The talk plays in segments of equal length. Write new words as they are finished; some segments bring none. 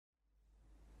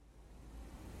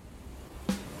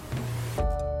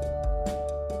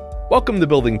Welcome to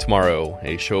Building Tomorrow,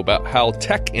 a show about how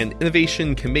tech and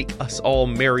innovation can make us all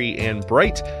merry and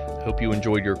bright. I hope you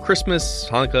enjoyed your Christmas,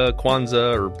 Hanukkah,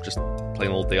 Kwanzaa, or just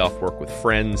playing a little day off work with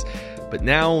friends. But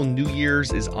now New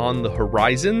Year's is on the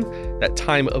horizon, that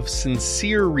time of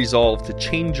sincere resolve to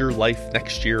change your life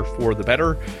next year for the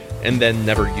better, and then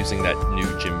never using that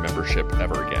new gym membership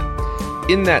ever again.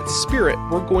 In that spirit,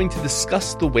 we're going to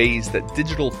discuss the ways that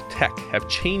digital tech have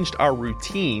changed our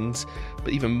routines,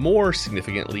 but even more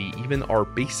significantly, even our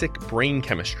basic brain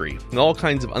chemistry in all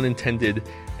kinds of unintended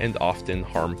and often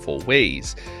harmful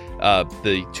ways.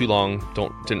 The too long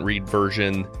didn't read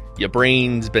version, your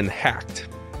brain's been hacked.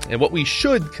 And what we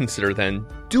should consider then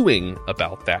doing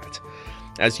about that.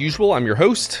 As usual, I'm your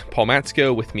host, Paul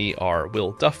Matzko. With me are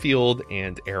Will Duffield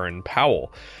and Aaron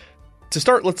Powell. To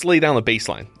start, let's lay down a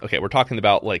baseline. Okay, we're talking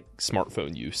about like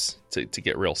smartphone use to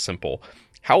get real simple.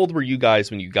 How old were you guys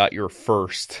when you got your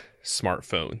first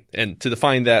smartphone? And to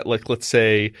define that, like, let's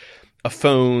say a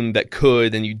phone that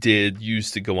could and you did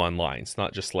use to go online. It's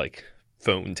not just like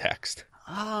phone text.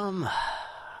 I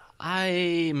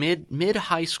mid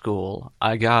high school,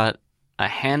 I got a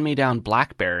hand-me-down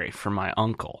BlackBerry from my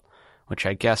uncle, which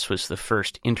I guess was the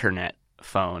first internet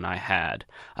phone I had.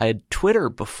 I had Twitter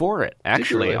before it,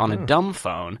 actually, on a dumb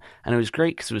phone, and it was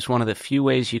great because it was one of the few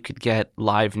ways you could get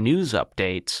live news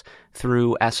updates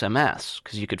through SMS,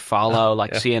 because you could follow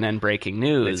CNN breaking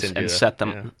news and set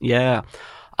them.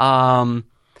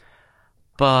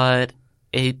 But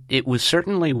it was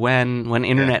certainly when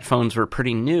internet phones were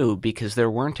pretty new, because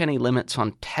there weren't any limits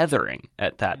on tethering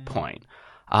at that point.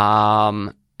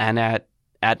 And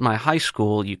at my high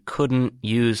school, you couldn't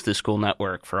use the school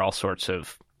network for all sorts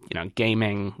of,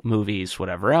 gaming, movies,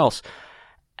 whatever else.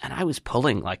 And I was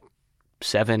pulling like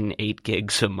 7-8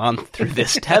 gigs a month through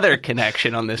this tether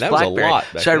connection on this BlackBerry. Was a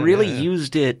lot back so then, I really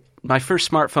used it. My first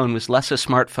smartphone was less a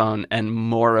smartphone and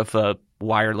more of a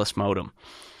wireless modem.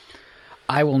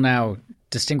 I will now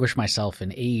distinguish myself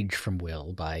in age from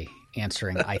Will by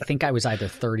answering, I think I was either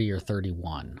 30 or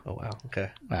 31. Oh, wow. Okay.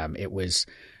 It was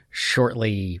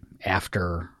shortly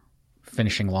after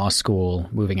finishing law school,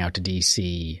 moving out to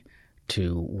D.C.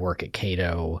 to work at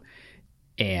Cato,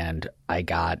 and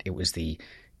it was the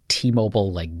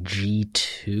T-Mobile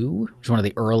G2. It was one of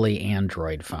the early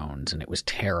Android phones, and it was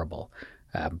terrible.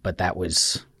 But that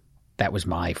was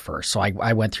my first. So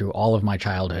I went through all of my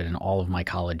childhood and all of my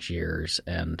college years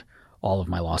and all of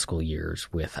my law school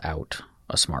years without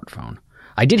a smartphone.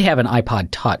 I did have an iPod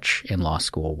Touch in law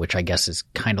school, which I guess is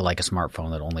kind of like a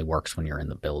smartphone that only works when you're in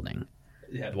the building.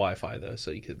 You had Wi-Fi, though,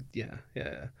 so you could, You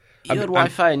had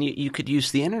Wi-Fi and you could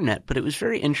use the internet, but it was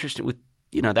very interesting with,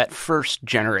 that first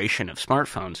generation of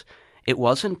smartphones. It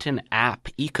wasn't an app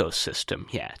ecosystem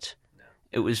yet. No.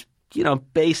 It was,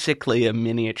 basically a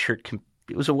miniature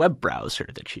it was a web browser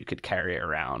that you could carry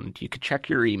around. You could check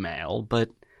your email, but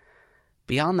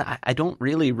beyond that, I don't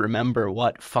really remember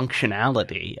what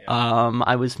functionality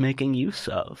I was making use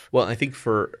of. Well, I think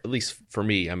at least for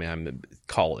me, I'm in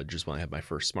college is when I had my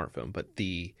first smartphone, but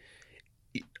the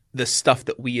stuff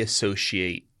that we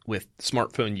associate with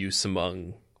smartphone use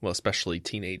among, well, especially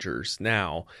teenagers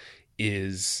now,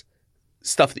 is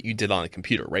stuff that you did on a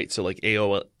computer, right? So like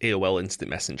AOL Instant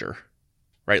Messenger,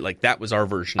 right? Like that was our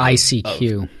version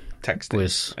ICQ of texting.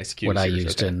 Was ICQ what I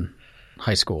used in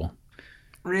high school.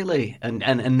 Really? And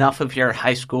enough of your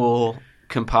high school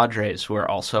compadres were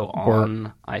also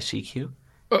on ICQ?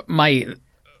 My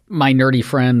nerdy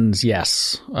friends,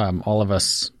 yes. All of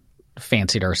us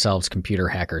fancied ourselves computer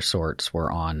hacker sorts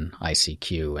were on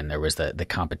ICQ, and there was the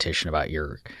competition about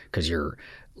because you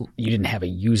didn't have a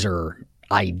user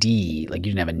ID, like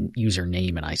you didn't have a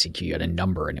username in ICQ, you had a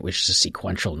number, and it was just a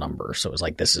sequential number. So it was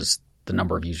like, this is the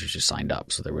number of users who signed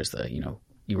up. So there was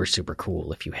you were super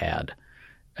cool if you had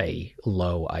a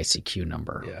low ICQ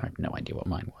number. Yeah. I have no idea what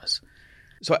mine was.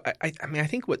 So I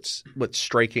think what's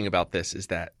striking about this is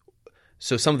that,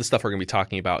 so some of the stuff we're going to be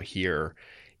talking about here,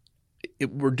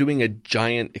 we're doing a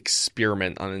giant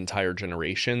experiment on an entire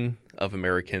generation of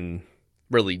American,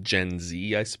 really Gen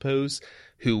Z, I suppose,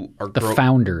 who are the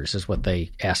founders is what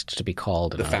they asked to be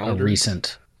called. The in founders. A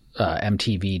recent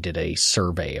MTV did a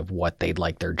survey of what they'd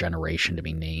like their generation to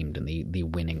be named, and the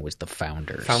winning was the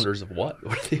founders. Founders of what?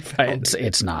 What are they founders?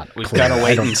 It's not. We've clear. got to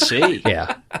wait and see.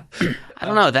 Yeah. I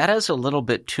don't know. That has a little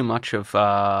bit too much of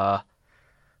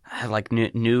like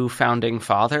new founding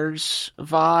fathers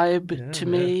vibe to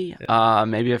me. Yeah.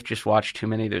 Maybe I've just watched too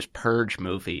many of those Purge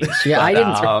movies. Yeah, I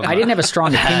didn't have a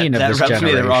strong opinion of that this rubs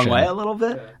generation. me the wrong way a little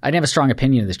bit. I didn't have a strong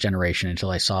opinion of this generation until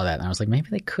I saw that, and I was like, maybe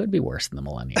they could be worse than the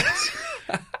millennials.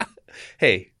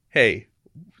 Hey,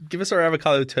 give us our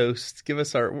avocado toast. Give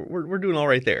us our. We're doing all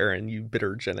right there, Aaron. You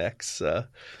bitter Gen X. Gen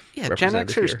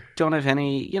Xers don't have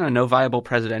any, no viable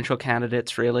presidential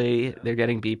candidates really. They're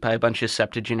getting beat by a bunch of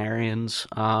septuagenarians.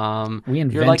 We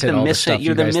invented you're like all the stuff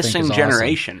you're you the guys missing think is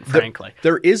generation, awesome. frankly.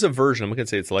 There is a version. I'm not going to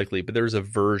say it's likely, but there's a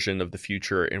version of the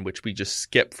future in which we just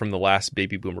skip from the last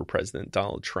baby boomer president,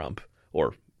 Donald Trump,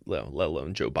 or let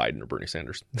alone Joe Biden or Bernie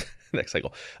Sanders next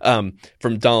cycle,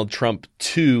 from Donald Trump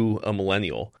to a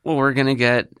millennial. Well, we're going to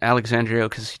get Alexandria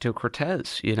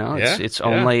Ocasio-Cortez, It's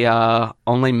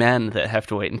only men that have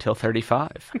to wait until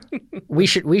 35. We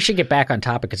should get back on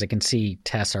topic because I can see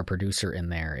Tess, our producer, in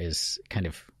there is kind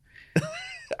of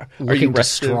looking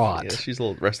distraught. Yeah, she's a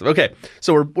little restive. Okay,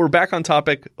 so we're back on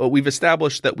topic. We've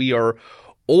established that we are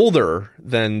older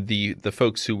than the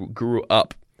folks who grew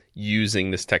up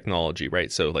using this technology,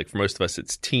 right? So like for most of us,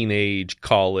 it's teenage,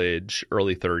 college,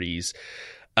 early 30s.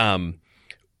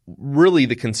 Really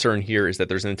the concern here is that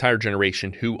there's an entire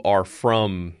generation who are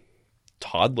from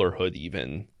toddlerhood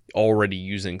even already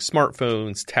using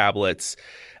smartphones, tablets,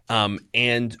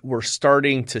 and we're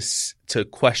starting to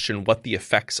question what the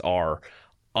effects are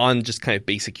on just kind of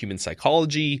basic human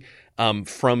psychology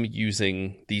from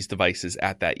using these devices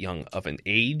at that young of an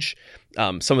age.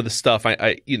 Some of the stuff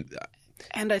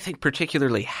and I think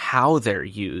particularly how they're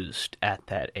used at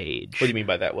that age. What do you mean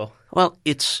by that, Will? Well,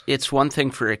 it's one thing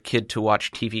for a kid to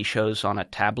watch TV shows on a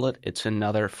tablet. It's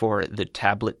another for the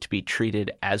tablet to be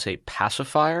treated as a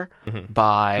pacifier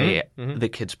by the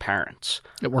kid's parents.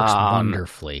 It works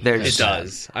wonderfully. It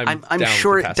does. I'm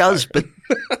sure it does, but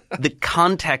the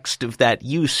context of that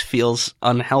use feels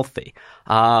unhealthy.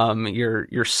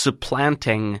 You're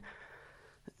supplanting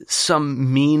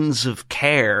some means of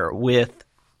care with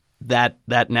that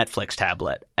Netflix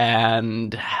tablet,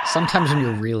 and sometimes when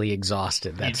you're really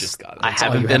excited, you just got it. I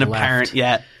haven't been a parent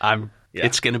yet.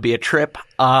 It's going to be a trip.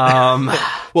 Well,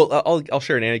 I'll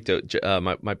share an anecdote.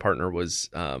 My partner was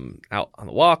out on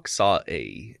the walk, saw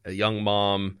a young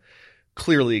mom,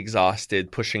 clearly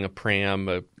exhausted, pushing a pram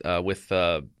with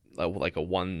like a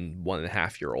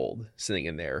 1.5-year-old sitting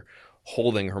in there,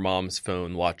 holding her mom's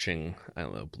phone, watching, I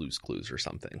don't know, Blue's Clues or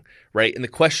something, right? And the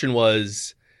question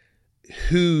was,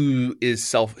 who is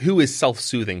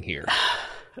self-soothing here?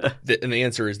 And the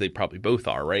answer is they probably both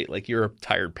are, right? Like you're a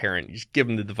tired parent, you just give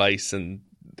them the device and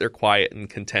they're quiet and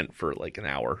content for like an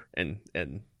hour, and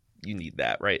you need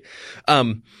that, right?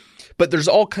 But there's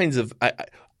all kinds of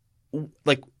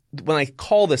like when I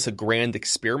call this a grand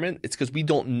experiment, it's because we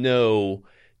don't know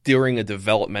during a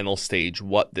developmental stage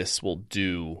what this will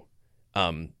do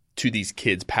to these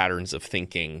kids' patterns of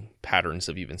thinking, patterns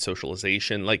of even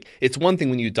socialization. Like it's one thing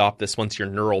when you adopt this once your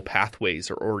neural pathways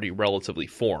are already relatively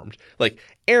formed. Like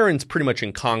Aaron's pretty much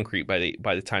in concrete by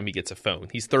the time he gets a phone.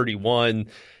 He's 31.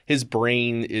 His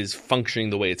brain is functioning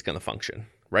the way it's going to function,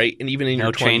 right? And even in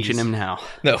your 20s, no changing him now.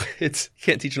 No,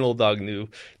 can't teach an old dog new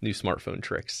smartphone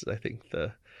tricks, I think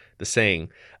the saying.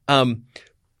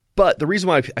 But the reason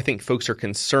why I think folks are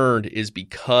concerned is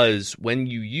because when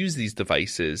you use these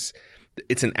devices,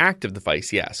 it's an active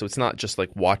device, yeah. So it's not just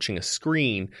like watching a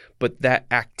screen, but that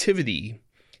activity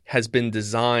has been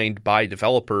designed by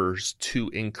developers to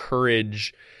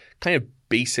encourage kind of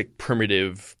basic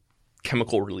primitive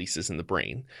chemical releases in the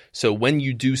brain. So when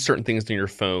you do certain things on your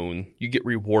phone, you get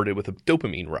rewarded with a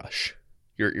dopamine rush.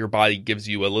 Your body gives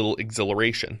you a little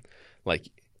exhilaration, like,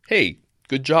 hey,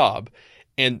 good job.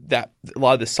 And that a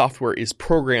lot of the software is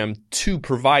programmed to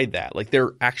provide that. Like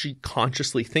they're actually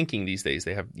consciously thinking these days.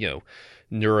 They have,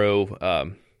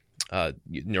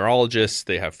 neurologists.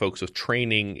 They have folks with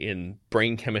training in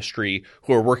brain chemistry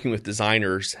who are working with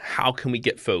designers. How can we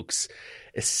get folks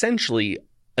essentially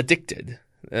addicted?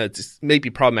 It's maybe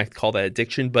problematic to call that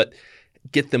addiction, but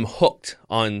get them hooked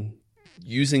on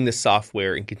using the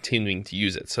software and continuing to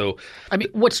use it. So, I mean,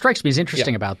 what strikes me as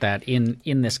interesting about that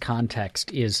in this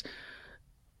context is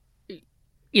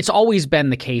it's always been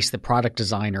the case that product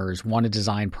designers want to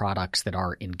design products that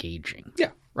are engaging. Yeah.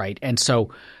 Right. And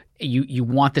so you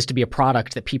want this to be a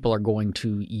product that people are going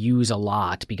to use a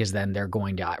lot because then they're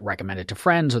going to recommend it to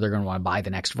friends or they're going to want to buy the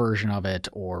next version of it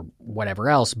or whatever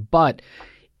else. But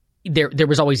there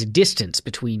was always a distance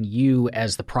between you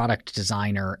as the product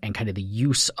designer and kind of the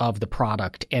use of the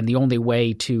product. And the only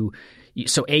way to –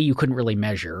 so A, you couldn't really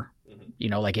measure.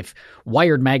 Like if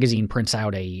Wired magazine prints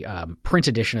out a print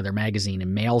edition of their magazine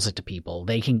and mails it to people,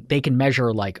 they can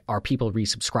measure like, are people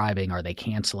resubscribing? Are they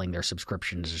canceling their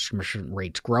subscriptions? Subscription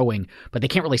rates growing? But they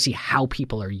can't really see how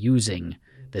people are using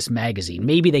this magazine.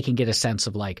 Maybe they can get a sense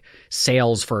of like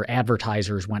sales for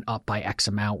advertisers went up by X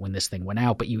amount when this thing went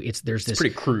out. But it's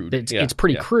pretty crude. It's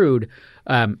pretty crude.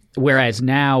 Whereas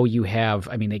now you have,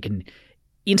 I mean, they can.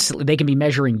 instantly they can be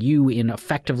measuring you in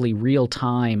effectively real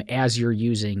time as you're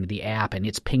using the app, and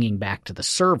it's pinging back to the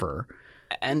server.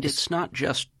 And it's not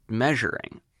just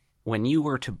measuring. When you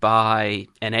were to buy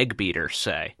an egg beater,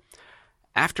 say,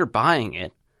 after buying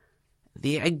it,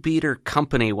 the egg beater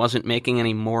company wasn't making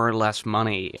any more or less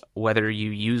money whether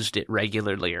you used it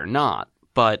regularly or not.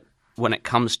 But when it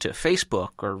comes to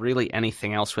Facebook or really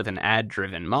anything else with an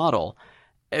ad-driven model,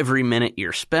 every minute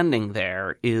you're spending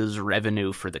there is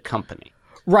revenue for the company.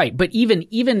 Right, but even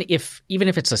if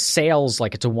it's a sales,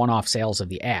 like it's a one-off sales of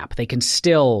the app, they can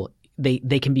still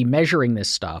they can be measuring this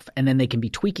stuff, and then they can be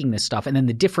tweaking this stuff. And then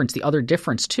the other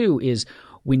difference too is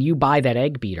when you buy that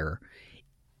egg beater,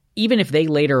 even if they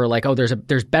later are like, oh,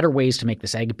 there's better ways to make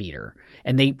this egg beater,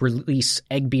 and they release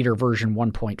egg beater version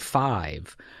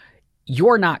 1.5,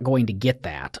 you're not going to get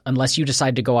that unless you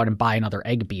decide to go out and buy another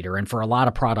egg beater. And for a lot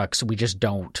of products, we just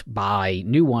don't buy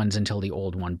new ones until the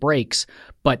old one breaks.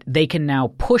 But they can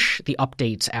now push the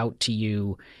updates out to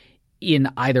you in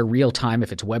either real time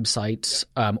if it's websites,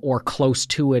 or close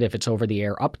to it if it's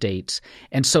over-the-air updates.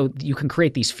 And so you can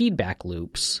create these feedback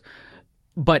loops.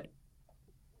 But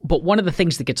one of the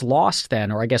things that gets lost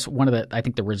then, or I guess I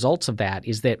think the results of that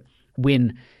is that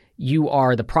when you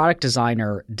are the product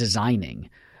designer designing,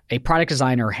 a product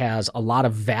designer has a lot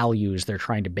of values they're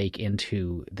trying to bake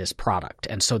into this product.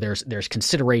 And so there's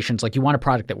considerations like you want a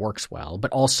product that works well,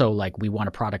 but also like we want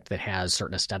a product that has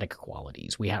certain aesthetic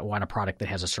qualities. We want a product that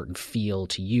has a certain feel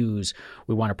to use.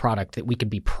 We want a product that we can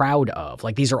be proud of.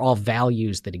 Like these are all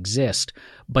values that exist,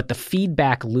 but the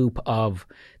feedback loop of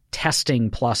testing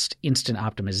plus instant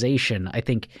optimization, I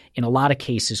think in a lot of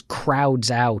cases crowds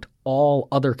out all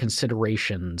other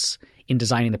considerations in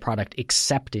designing the product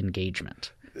except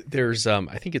engagement. There's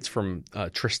I think it's from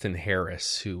Tristan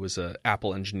Harris, who was an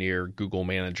Apple engineer, Google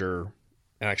manager,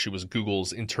 and actually was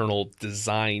Google's internal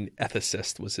design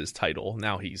ethicist was his title.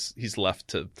 Now he's left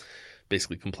to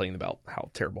basically complain about how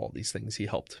terrible all these things he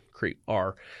helped create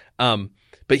are.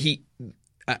 But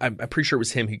I'm pretty sure it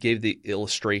was him who gave the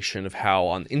illustration of how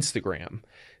on Instagram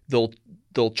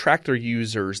they'll track their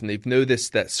users, and they've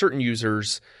noticed that certain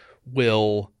users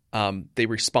will they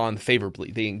respond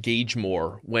favorably. They engage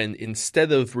more when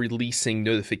instead of releasing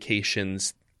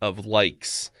notifications of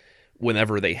likes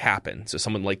whenever they happen. So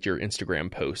someone liked your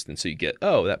Instagram post, and so you get,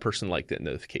 oh, that person liked that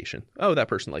notification. Oh, that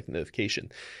person liked the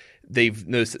notification. They've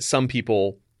noticed that some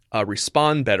people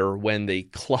respond better when they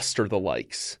cluster the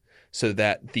likes, so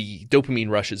that the dopamine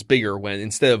rush is bigger when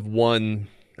instead of one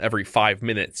every 5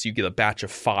 minutes, you get a batch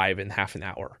of 5 in half an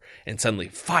hour. And suddenly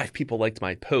 5 people liked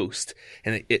my post,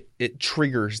 and it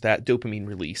triggers that dopamine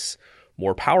release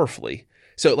more powerfully.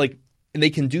 So and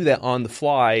they can do that on the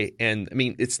fly. And I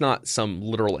mean, it's not some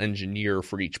literal engineer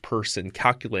for each person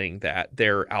calculating that.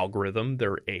 Their algorithm,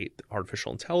 their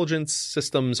artificial intelligence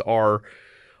systems are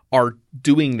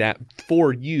doing that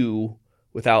for you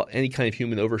without any kind of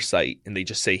human oversight. And they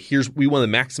just say, we want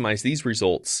to maximize these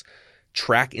results,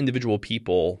 track individual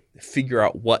people, figure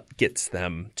out what gets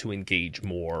them to engage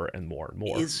more and more and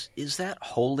more. Is that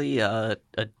wholly a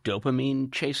dopamine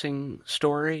chasing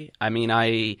story? I mean,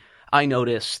 I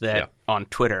notice that on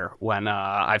Twitter when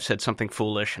I've said something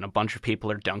foolish and a bunch of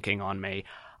people are dunking on me,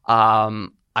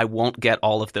 I won't get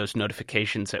all of those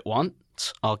notifications at once.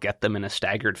 I'll get them in a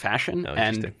staggered fashion.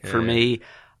 And for me,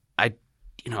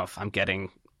 if I'm getting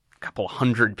a couple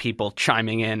hundred people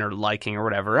chiming in or liking or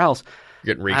whatever else,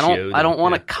 getting ratioed. I don't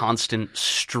want a constant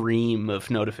stream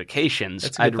of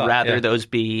notifications. I'd rather those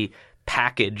be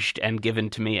packaged and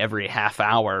given to me every half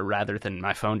hour rather than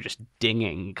my phone just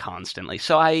dinging constantly.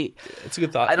 So it's a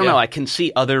good thought. I don't know. I can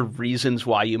see other reasons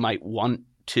why you might want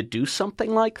to do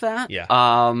something like that. Yeah.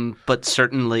 But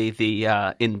certainly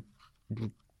the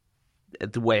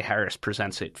way Harris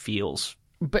presents it feels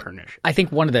pernicious. I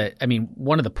think one of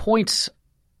the points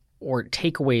or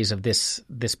takeaways of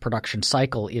this production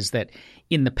cycle is that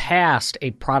in the past,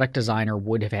 a product designer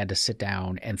would have had to sit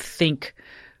down and think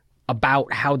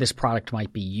about how this product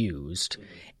might be used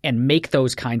and make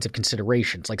those kinds of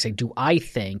considerations. Like say, do I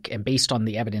think, and based on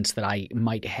the evidence that I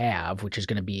might have, which is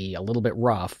going to be a little bit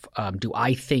rough, do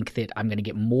I think that I'm going to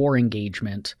get more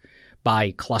engagement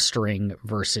by clustering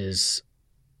versus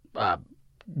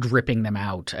dripping them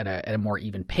out at a more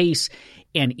even pace?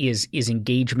 And is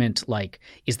engagement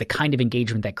is the kind of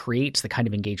engagement that creates the kind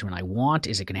of engagement I want?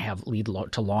 Is it going to lead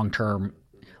to long-term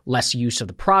less use of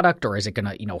the product, or is it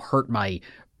going to hurt my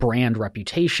brand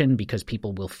reputation because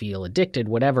people will feel addicted,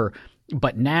 whatever?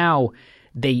 But now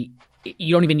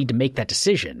you don't even need to make that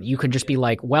decision. You can just be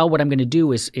like, well, what I'm going to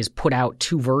do is put out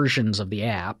 2 versions of the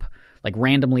app like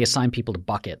randomly assign people to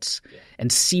buckets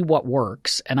and see what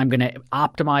works. And I'm going to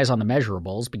optimize on the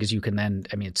measurables because you can then,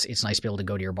 I mean, it's nice to be able to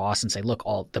go to your boss and say, look,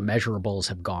 all the measurables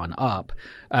have gone up.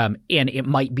 And it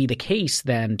might be the case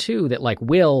then too that like,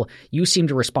 Will, you seem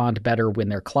to respond better when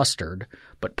they're clustered,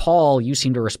 but Paul, you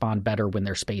seem to respond better when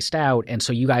they're spaced out. And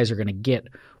so you guys are going to get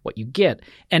what you get.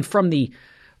 And from the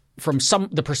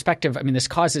perspective, I mean, this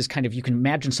causes kind of, you can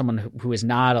imagine someone who is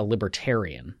not a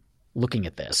libertarian looking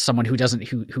at this, someone who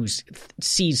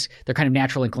sees their kind of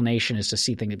natural inclination is to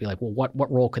see things and be like, well,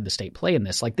 what role could the state play in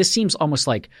this? Like, this seems almost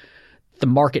like the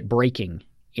market breaking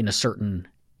in a certain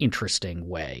interesting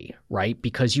way, right?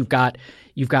 Because you've got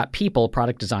people,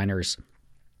 product designers,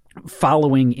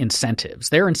 following incentives.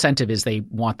 Their incentive is they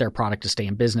want their product to stay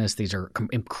in business. These are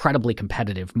incredibly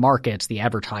competitive markets. The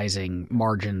advertising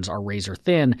margins are razor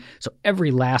thin. So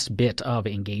every last bit of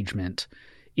engagement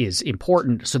is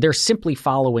important. So they're simply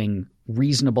following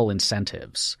reasonable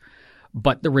incentives.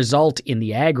 But the result in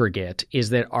the aggregate is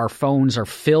that our phones are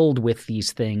filled with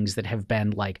these things that have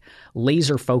been like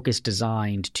laser focused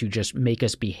designed to just make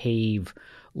us behave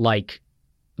like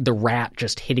the rat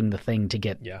just hitting the thing to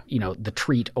get, the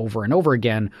treat over and over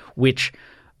again, which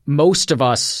most of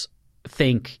us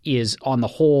think is on the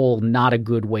whole not a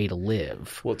good way to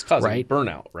live. Well, it's causing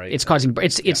burnout, right?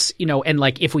 It's and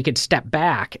like if we could step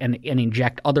back and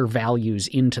inject other values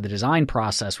into the design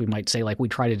process, we might say like we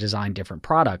try to design different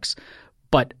products,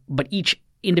 but each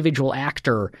individual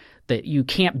actor, that you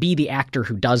can't be the actor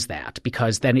who does that,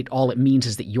 because then all it means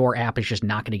is that your app is just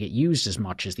not going to get used as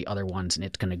much as the other ones, and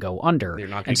it's going to go under. You're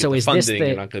not going to get the funding.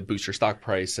 You're not going to boost your stock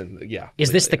price,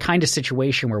 Is this the kind of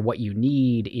situation where what you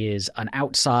need is an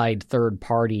outside third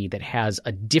party that has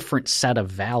a different set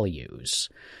of values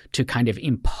to kind of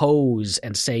impose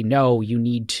and say, no, you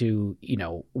need to,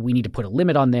 we need to put a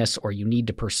limit on this, or you need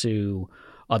to pursue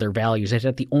other values? Is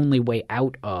that the only way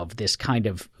out of this kind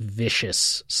of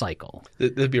vicious cycle?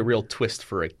 That'd be a real twist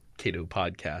for a Cato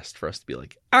podcast for us to be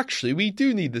like, actually, we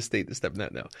do need the state to step in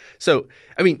that. No. So,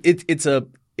 I mean,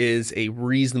 is a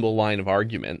reasonable line of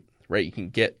argument, right? You can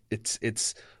get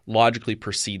it's logically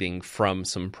proceeding from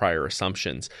some prior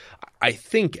assumptions. I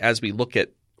think as we look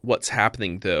at what's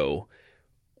happening, though,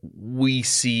 we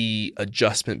see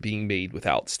adjustment being made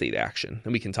without state action.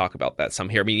 And we can talk about that some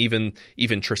here. I mean,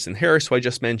 even Tristan Harris, who I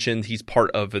just mentioned, he's part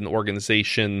of an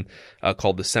organization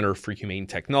called the Center for Humane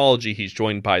Technology. He's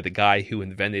joined by the guy who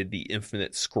invented the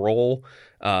infinite scroll,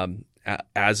 Asa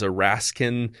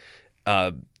Raskin.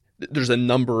 There's a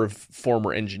number of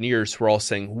former engineers who are all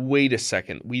saying, wait a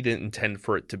second, we didn't intend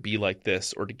for it to be like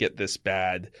this or to get this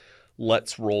bad.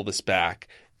 Let's roll this back.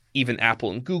 Even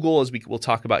Apple and Google, as we'll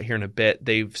talk about here in a bit,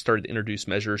 they've started to introduce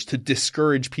measures to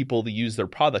discourage people to use their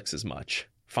products as much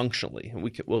functionally. And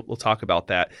we'll talk about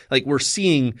that. Like, we're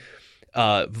seeing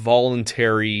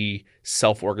voluntary,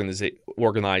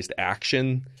 self-organized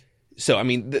action. So, I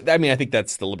mean, I think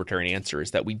that's the libertarian answer,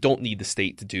 is that we don't need the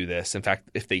state to do this. In fact,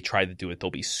 if they try to do it, they'll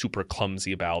be super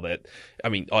clumsy about it. I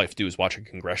mean, all you have to do is watch a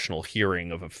congressional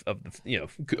hearing of a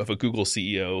Google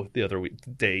CEO the other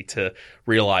day to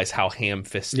realize how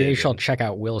ham-fisted. Yeah, you shall check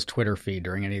out Will's Twitter feed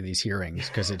during any of these hearings,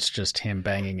 because it's just him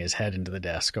banging his head into the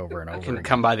desk over and over. I can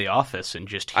come by the office and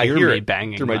just hear me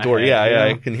banging through my door. Head, yeah,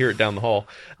 I can hear it down the hall.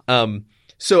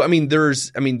 So, I mean,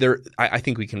 I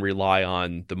think we can rely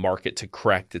on the market to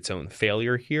correct its own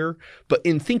failure here. But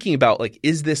in thinking about, like,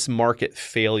 is this market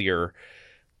failure?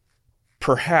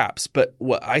 Perhaps. But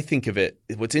what I think of it,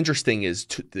 what's interesting is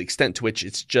to the extent to which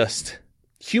it's just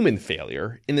human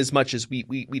failure, in as much as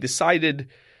we decided,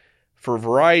 for a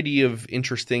variety of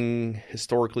interesting,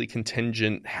 historically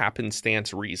contingent,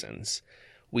 happenstance reasons,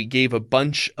 we gave a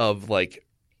bunch of, like,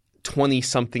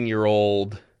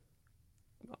 20-something-year-old,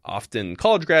 often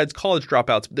college grads, college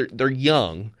dropouts. They're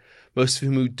young, most of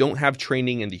whom don't have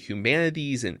training in the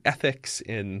humanities, in ethics,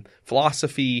 in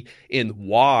philosophy, in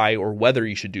why or whether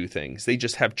you should do things. They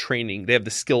just have training. They have the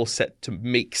skill set to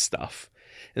make stuff.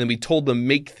 And then we told them,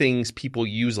 make things people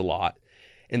use a lot.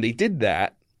 And they did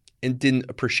that and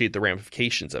didn't appreciate the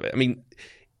ramifications of it. I mean,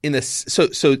 in this,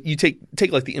 so you take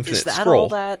like the infinite scroll.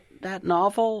 Is that all that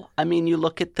novel? I mean, you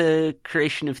look at the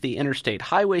creation of the interstate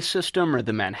highway system or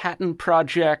the Manhattan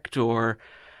Project, or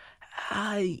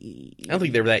I don't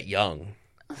think they were that young,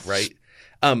 right?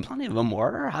 Plenty of them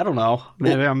were. I don't know.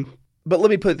 Maybe But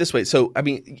let me put it this way. So, I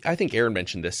mean, I think Aaron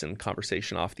mentioned this in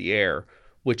conversation off the air,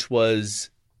 which was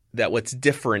that what's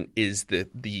different is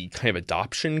the kind of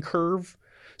adoption curve.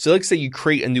 So let's say you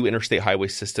create a new interstate highway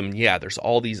system. Yeah, there's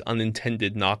all these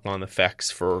unintended knock-on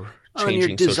effects for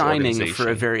changing social organization. You're designing for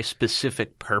a very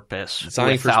specific purpose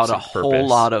without a whole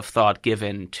lot of thought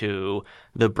given to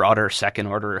the broader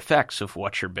second-order effects of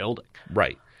what you're building.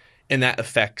 Right. And that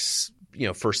affects,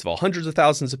 first of all, hundreds of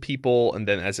thousands of people. And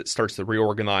then as it starts to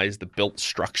reorganize the built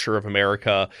structure of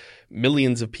America,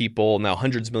 millions of people, now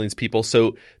hundreds of millions of people.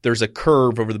 So there's a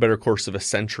curve over the better course of a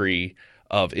century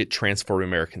of it transforming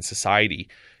American society.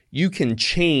 You can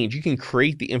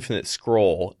create the infinite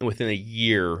scroll, and within a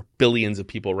year, billions of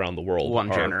people around the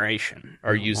world generation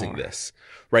are using this,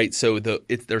 right? So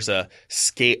there's a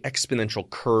exponential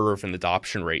curve in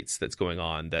adoption rates that's going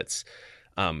on. That's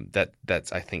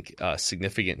I think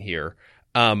significant here.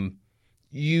 I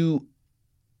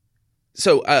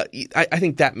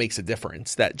think that makes a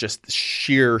difference. That just the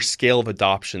sheer scale of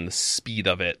adoption, the speed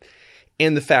of it,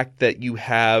 and the fact that you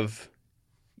have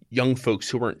young folks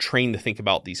who weren't trained to think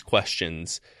about these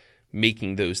questions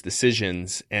making those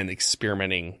decisions and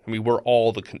experimenting. I mean,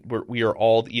 we are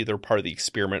all either part of the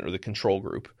experiment or the control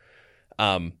group,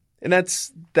 and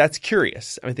that's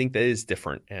curious. I think that is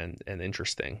different and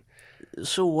interesting.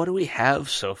 So, what do we have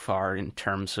so far in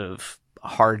terms of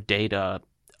hard data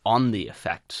on the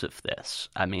effects of this?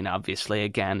 I mean, obviously,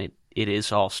 again, it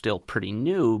is all still pretty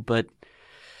new, but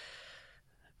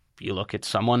you look at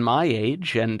someone my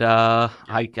age, and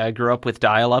I grew up with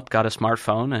dial-up, got a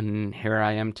smartphone, and here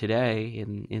I am today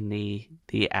in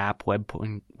the app Web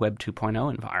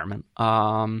 2.0 environment.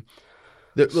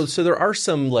 So there are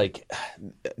some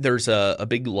there's a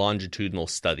big longitudinal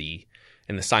study,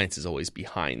 and the science is always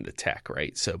behind the tech,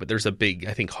 right? So, but there's a big,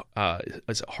 I think,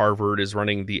 Harvard is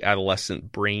running the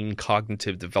adolescent brain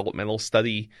cognitive developmental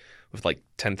study with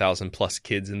 10,000 plus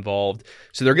kids involved.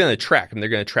 So they're going to track them. They're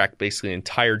going to track basically an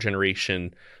entire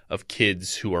generation of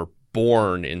kids who are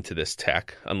born into this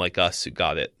tech, unlike us who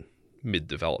got it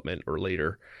mid-development or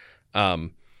later,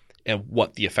 and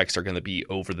what the effects are going to be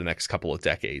over the next couple of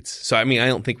decades. So, I mean, I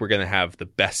don't think we're going to have the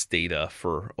best data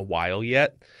for a while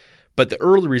yet. But the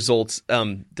early results,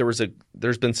 there's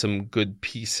been some good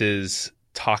pieces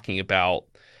talking about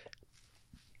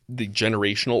the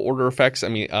generational order effects. I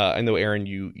mean, I know, Aaron,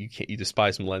 you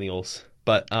despise millennials,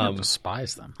 but I don't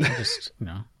despise them. I just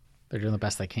they're doing the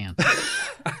best they can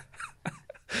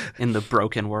in the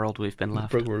broken world we've been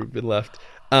left.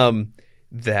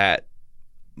 That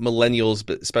millennials,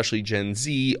 but especially Gen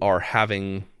Z, are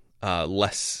having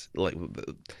less,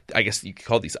 I guess you could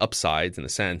call these upsides in a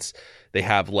sense. They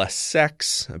have less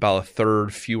sex, about a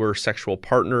third fewer sexual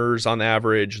partners on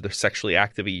average. They're sexually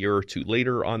active a year or two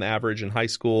later on average in high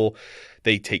school.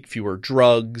 They take fewer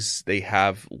drugs. They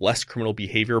have less criminal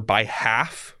behavior by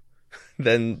half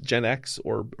than Gen X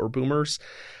or boomers.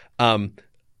 The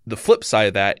flip side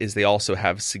of that is they also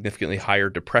have significantly higher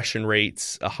depression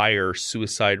rates, a higher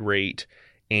suicide rate,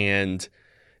 and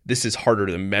this is harder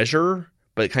to measure,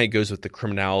 but it kind of goes with the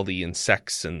criminality and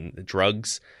sex and the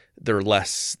drugs. There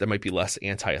might be less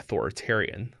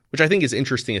anti-authoritarian, which I think is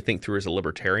interesting to think through as a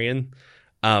libertarian.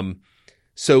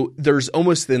 So there's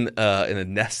almost an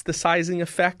anesthetizing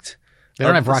effect. They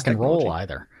don't have rock and roll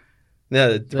either.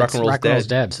 No, rock and roll's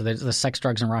dead. So the sex,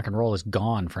 drugs, and rock and roll is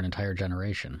gone for an entire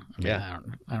generation. I mean,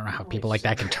 I don't know how people like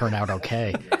that can turn out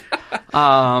okay.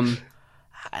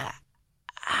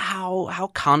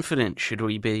 How confident should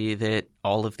we be that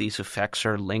all of these effects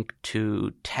are linked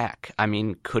to tech? I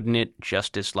mean, couldn't it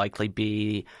just as likely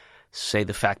be, say,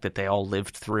 the fact that they all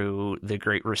lived through the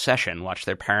Great Recession, watched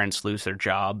their parents lose their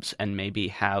jobs, and maybe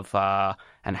have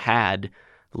and had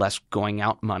less going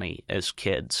out money as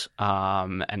kids,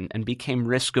 and became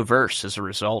risk averse as a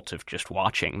result of just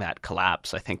watching that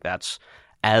collapse? I think that's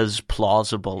as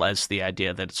plausible as the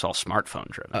idea that it's all smartphone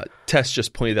driven. Tess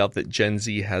just pointed out that Gen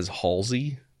Z has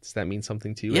Halsey. Does that mean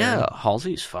something to you? Yeah, Aaron?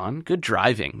 Halsey's fun. Good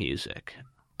driving music.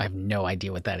 I have no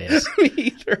idea what that is. Me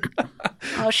either.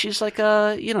 She's like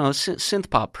a synth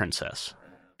pop princess.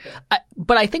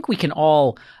 But I think we can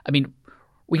all. I mean,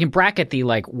 we can bracket the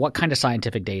what kind of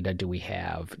scientific data do we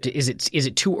have? Is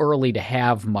it too early to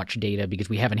have much data because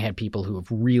we haven't had people who have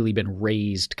really been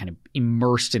raised, kind of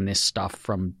immersed in this stuff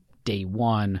from day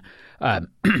one,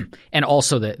 and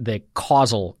also the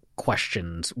causal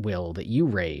questions, Will, that you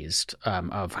raised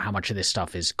of how much of this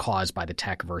stuff is caused by the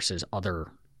tech versus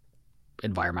other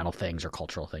environmental things or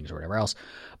cultural things or whatever else.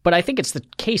 But I think it's the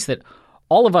case that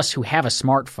all of us who have a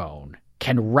smartphone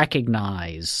can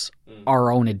recognize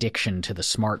our own addiction to the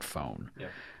smartphone.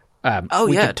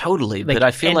 Yeah. Totally. But I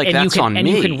feel that's on me. And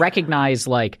you can recognize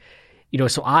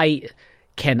so I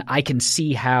can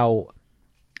see how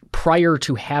prior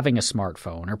to having a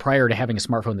smartphone or prior to having a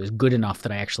smartphone that was good enough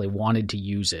that I actually wanted to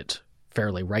use it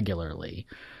fairly regularly,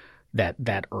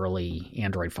 that early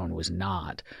Android phone was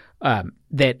not,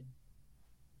 that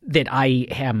I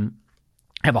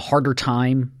have a harder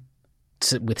time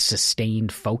with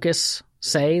sustained focus,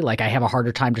 say. I have a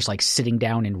harder time just sitting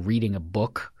down and reading a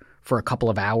book for a couple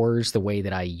of hours the way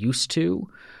that I used to.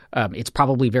 It's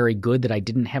probably very good that I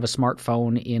didn't have a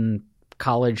smartphone in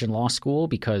college and law school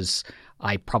because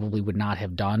I probably would not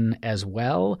have done as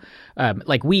well.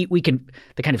 We can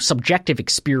 – the kind of subjective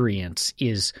experience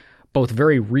is both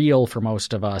very real for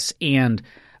most of us and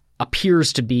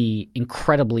appears to be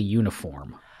incredibly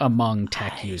uniform among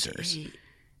tech users.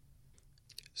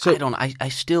 So I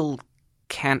still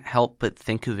can't help but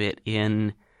think of it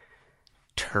in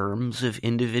terms of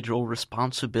individual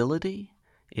responsibility,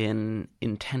 in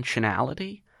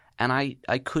intentionality, and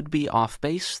I could be off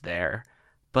base there,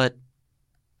 but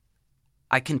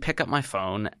I can pick up my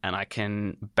phone and I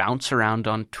can bounce around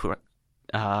on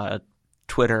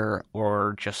Twitter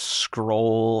or just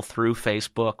scroll through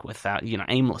Facebook without,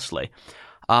 aimlessly.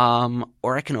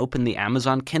 Or I can open the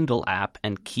Amazon Kindle app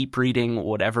and keep reading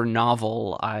whatever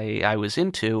novel I was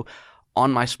into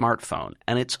on my smartphone.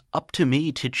 And it's up to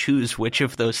me to choose which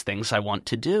of those things I want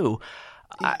to do.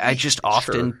 I just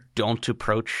often don't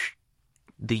approach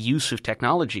the use of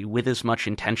technology with as much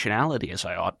intentionality as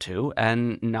I ought to,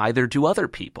 and neither do other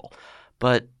people.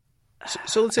 But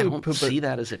so let's say I don't see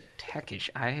that as a tech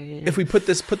issue. If we put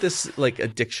this like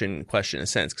addiction question in a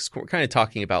sense, because we're kind of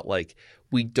talking about like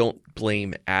we don't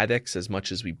blame addicts as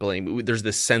much as we blame. There's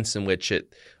this sense in which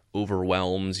it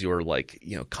overwhelms your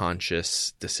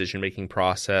conscious decision making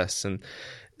process, and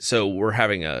so we're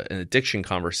having an addiction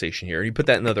conversation here. You put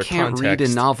that in another context. I can't read a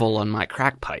novel on my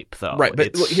crack pipe, though.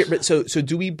 Right, so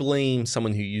do we blame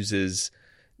someone who uses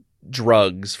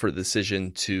drugs for the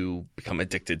decision to become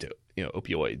addicted to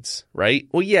opioids, right?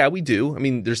 Well, yeah, we do. I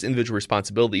mean, there's individual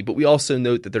responsibility, but we also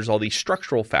note that there's all these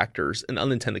structural factors and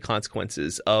unintended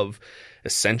consequences of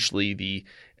essentially the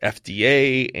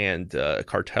FDA and a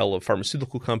cartel of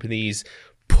pharmaceutical companies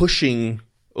pushing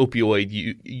opioid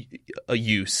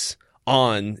use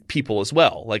on people as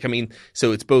well.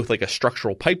 So it's both like a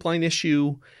structural pipeline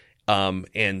issue and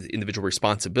individual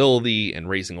responsibility and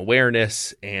raising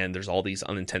awareness, and there's all these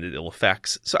unintended ill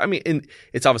effects. So, and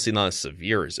it's obviously not as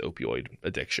severe as opioid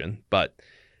addiction, but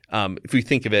if we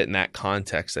think of it in that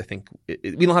context, I think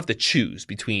we don't have to choose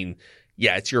between,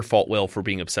 it's your fault, Will, for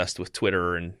being obsessed with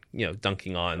Twitter and,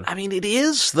 dunking on. It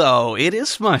is, though. It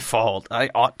is my fault. I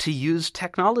ought to use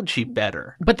technology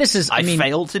better. But this is, I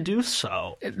failed to do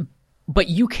so. But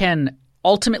you can –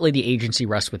 ultimately the agency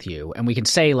rests with you. And we can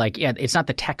say it's not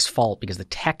the tech's fault because the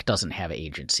tech doesn't have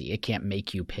agency. It can't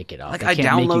make you pick it up. I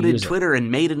downloaded Twitter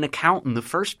and made an account in the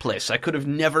first place. I could have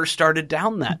never started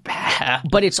down that path.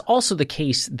 But it's also the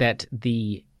case that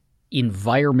the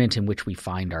environment in which we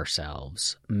find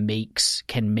ourselves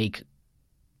can make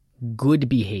good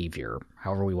behavior,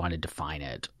 however we want to define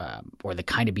it, or the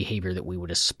kind of behavior that we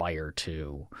would aspire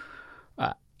to,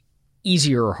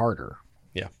 easier or harder.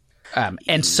 Yeah.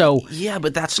 And so – yeah,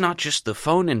 but that's not just the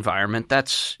phone environment.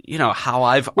 That's, how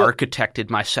I've architected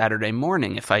my Saturday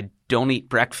morning. If I don't eat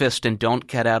breakfast and don't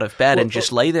get out of bed and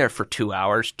just lay there for 2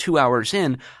 hours, 2 hours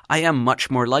in, I am much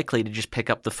more likely to just pick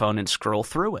up the phone and scroll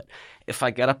through it. If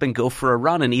I get up and go for a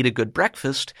run and eat a good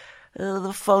breakfast,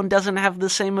 the phone doesn't have the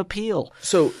same appeal.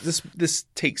 So this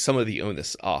takes some of the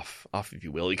onus off, if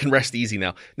you will. You can rest easy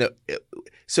now. No,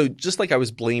 so just like I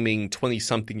was blaming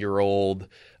 20-something-year-old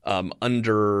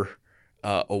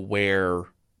aware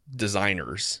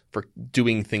designers for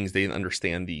doing things they didn't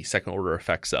understand the second-order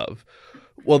effects of.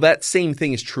 Well, that same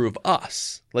thing is true of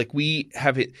us. Like we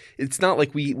have it. It's not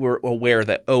like we were aware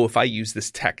that, if I use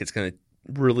this tech, it's going to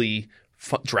really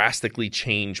drastically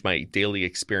change my daily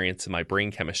experience and my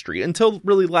brain chemistry. Until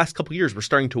really the last couple of years, we're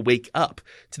starting to wake up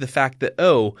to the fact that,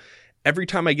 every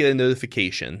time I get a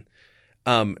notification,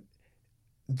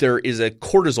 there is a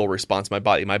cortisol response in my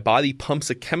body. My body pumps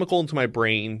a chemical into my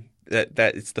brain that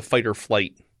it's the fight or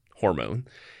flight hormone.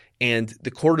 And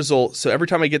the cortisol, so every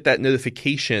time I get that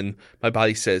notification, my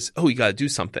body says, you got to do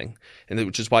something. And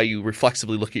which is why you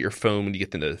reflexively look at your phone when you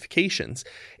get the notifications.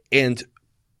 And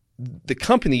the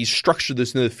companies structure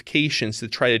those notifications to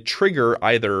try to trigger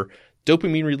either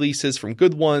dopamine releases from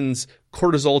good ones,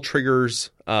 cortisol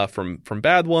triggers from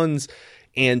bad ones,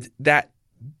 and that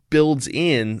builds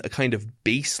in a kind of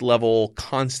base level,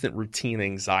 constant routine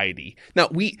anxiety. Now,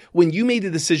 when you made the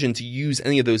decision to use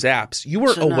any of those apps, you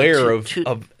weren't aware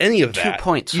of any of that. 2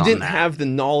 points. You didn't have the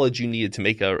knowledge you needed to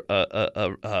make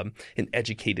an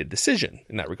educated decision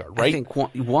in that regard, right? I think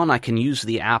one, I can use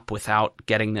the app without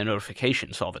getting the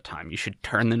notifications all the time. You should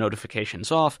turn the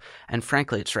notifications off. And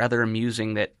frankly, it's rather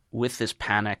amusing that with this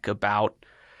panic about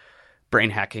brain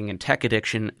hacking and tech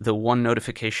addiction, the one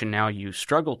notification now you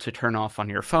struggle to turn off on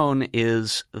your phone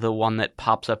is the one that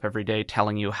pops up every day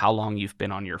telling you how long you've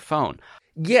been on your phone.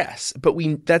 Yes, but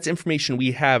that's information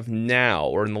we have now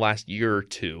or in the last year or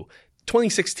two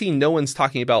 2016, no one's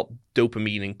talking about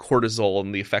dopamine and cortisol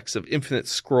and the effects of infinite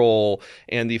scroll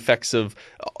and the effects of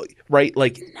right.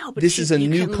 Like this is a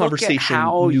new conversation,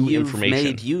 new information. You've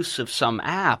made use of some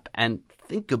app and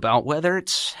think about whether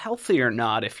it's healthy or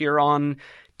not. If you're on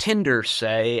Tinder,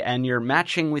 say, and you're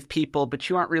matching with people, but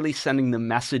you aren't really sending them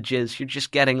messages. You're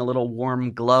just getting a little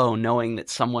warm glow knowing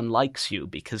that someone likes you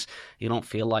because you don't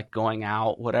feel like going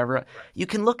out, whatever. You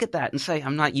can look at that and say,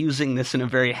 I'm not using this in a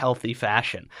very healthy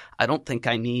fashion. I don't think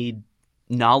I need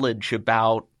knowledge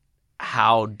about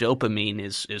how dopamine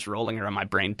is rolling around my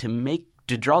brain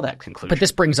to draw that conclusion. But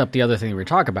this brings up the other thing that we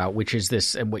talk about, which is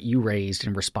this, and what you raised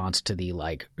in response to the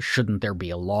shouldn't there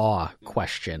be a law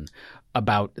question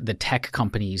about the tech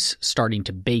companies starting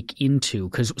to bake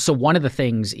into, so one of the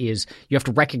things is you have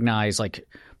to recognize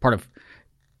part of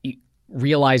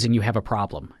realizing you have a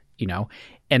problem,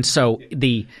 and so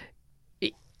the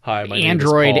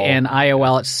Android and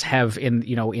iOS have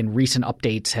in recent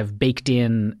updates have baked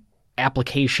in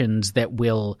applications that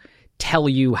will tell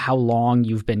you how long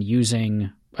you've been using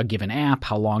a given app,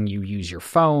 how long you use your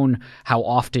phone, how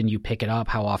often you pick it up,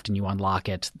 how often you unlock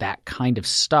it, that kind of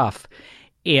stuff.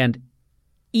 And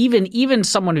even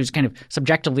someone who's kind of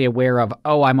subjectively aware of,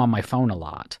 I'm on my phone a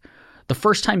lot, the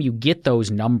first time you get those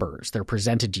numbers, they're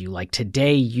presented to you like,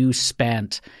 today you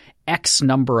spent X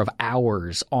number of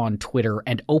hours on Twitter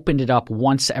and opened it up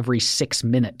once every 6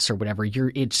 minutes or whatever.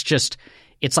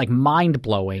 It's like mind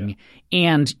blowing,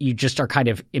 and you just are kind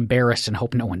of embarrassed and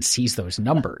hope no one sees those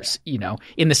numbers.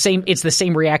 It's the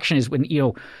same reaction as when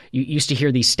you used to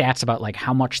hear these stats about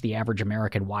how much the average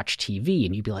American watched TV,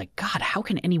 and you'd be like, God, how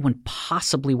can anyone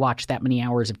possibly watch that many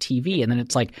hours of TV? And then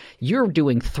it's like you're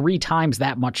doing 3 times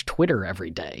that much Twitter every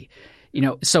day.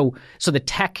 So the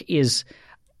tech is.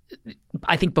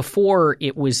 I think before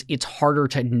it's harder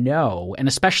to know, and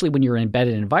especially when you're in an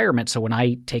embedded environment. So when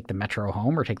I take the metro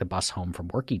home or take the bus home from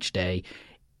work each day,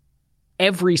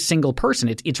 every single person,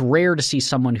 it's rare to see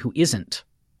someone who isn't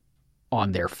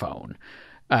on their phone.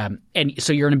 And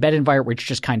so you're in an embedded environment where it's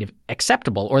just kind of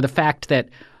acceptable. Or the fact that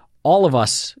all of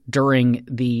us during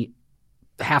the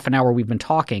half an hour we've been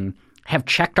talking have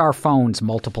checked our phones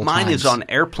multiple times. Mine is on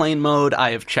airplane mode.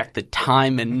 I have checked the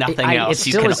time and nothing else.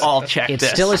 You can all check this. It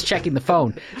still is checking the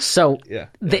phone. So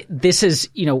this is,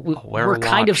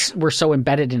 we're so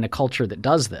embedded in a culture that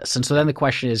does this. And so then the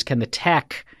question is, can the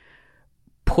tech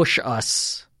push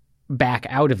us back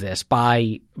out of this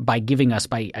by giving us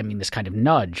this kind of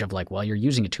nudge of you're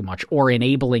using it too much, or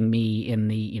enabling me in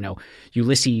the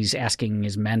Ulysses asking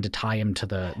his men to tie him to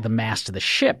the mast of the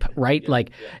ship, right?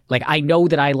 I know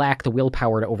that I lack the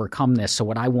willpower to overcome this, so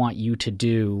what I want you to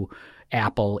do,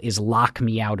 Apple, is lock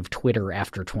me out of Twitter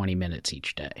after 20 minutes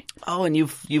each day. Oh, and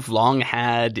you've long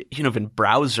had even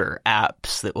browser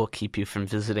apps that will keep you from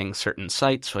visiting certain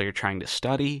sites while you're trying to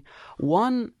study.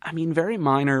 One, very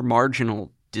minor,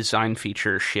 marginal design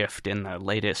feature shift in the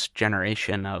latest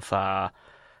generation of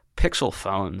Pixel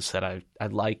phones that I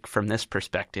like from this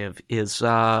perspective is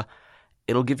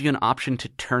it'll give you an option to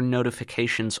turn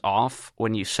notifications off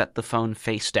when you set the phone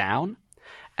face down.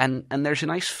 And there's a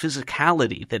nice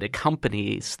physicality that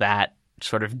accompanies that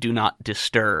sort of do not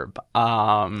disturb.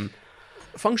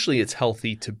 Functionally, it's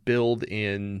healthy to build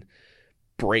in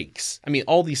breaks.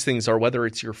 All these things are, whether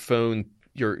it's your phone,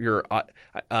 your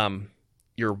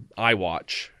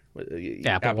iWatch,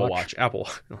 Apple Watch. Apple,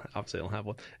 obviously I don't have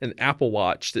one. An Apple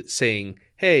Watch that's saying,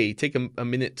 hey, take a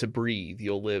minute to breathe.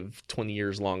 You'll live 20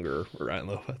 years longer, or I don't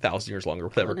know, 1,000 years longer,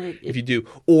 whatever, if you do.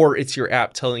 Or it's your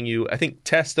app telling you, I think,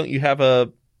 Tess, don't you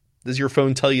have does your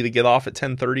phone tell you to get off at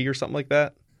 10:30 or something like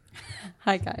that?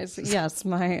 Hi, guys. Yes,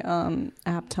 my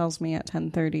app tells me at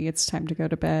 10:30 it's time to go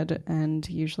to bed, and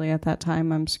usually at that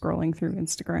time I'm scrolling through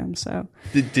Instagram. So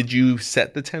did you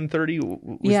set the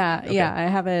 10:30? Yeah, I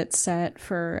have it set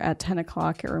for at 10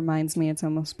 o'clock. It reminds me it's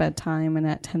almost bedtime, and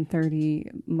at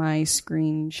 10:30 my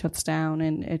screen shuts down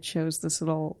and it shows this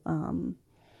little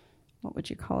what would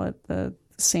you call it? The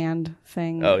sand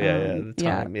thing. Oh yeah, the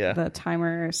time, the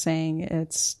timer saying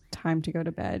it's time to go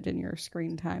to bed and your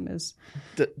screen time is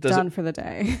done for the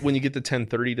day. When you get to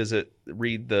 10:30, does it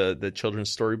read the children's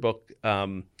storybook,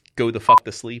 Go the Fuck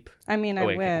to Sleep? I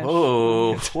wish.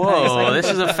 Whoa, this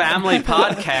is a family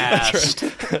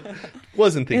podcast.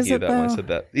 Wasn't thinking of that when I said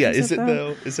that. Yeah, is it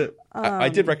though? Is it? I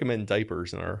did recommend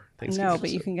diapers in our Thanksgiving. No, but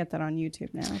you can get that on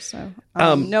YouTube now. So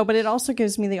no, but it also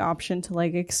gives me the option to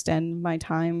extend my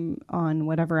time on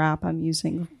whatever app I'm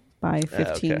using by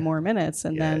 15 more minutes,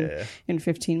 and then in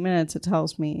 15 minutes it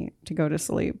tells me to go to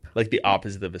sleep. Like the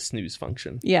opposite of a snooze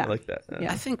function. Yeah. I like that.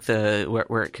 I think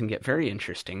where it can get very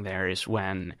interesting there is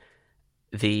when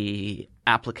the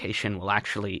application will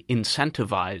actually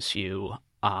incentivize you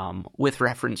with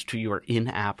reference to your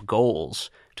in-app goals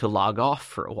to log off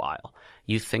for a while.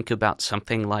 You think about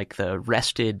something like the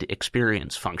rested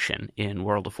experience function in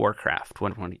World of Warcraft.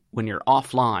 When you're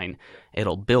offline,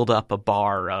 it'll build up a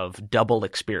bar of double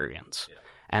experience. Yeah.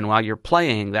 And while you're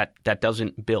playing, that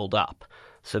doesn't build up.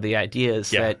 So the idea is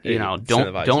that,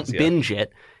 don't binge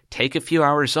it. Take a few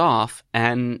hours off,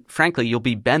 and frankly, you'll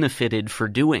be benefited for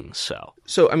doing so.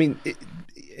 So, I mean,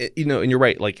 and you're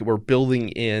right. Like, we're building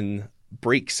in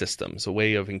break systems, a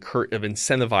way of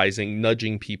incentivizing,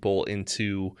 nudging people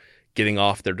into getting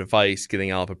off their device,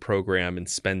 getting out of a program, and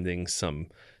spending some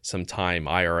time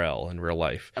IRL in real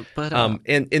life. But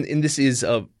and this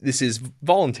is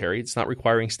voluntary. It's not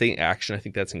requiring state action. I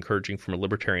think that's encouraging from a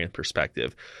libertarian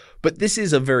perspective. But this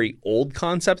is a very old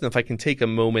concept, and if I can take a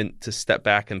moment to step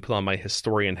back and put on my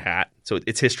historian hat. So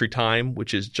it's history time,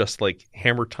 which is just like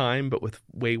Hammer time, but with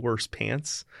way worse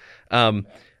pants.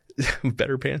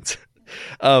 Better pants.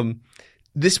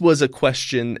 This was a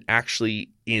question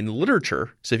actually in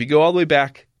literature. So if you go all the way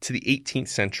back to the 18th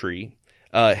century,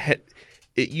 it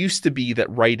used to be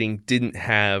that writing didn't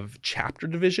have chapter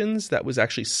divisions. That was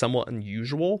actually somewhat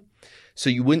unusual. So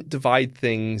you wouldn't divide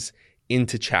things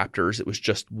into chapters. It was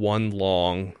just one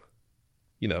long,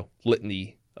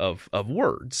 litany of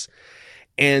words.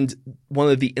 And one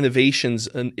of the innovations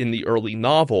in the early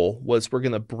novel was we're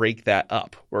going to break that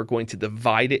up. We're going to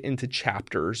divide it into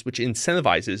chapters, which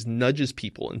nudges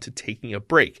people into taking a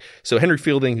break. So Henry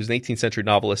Fielding, who's an 18th century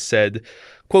novelist, said,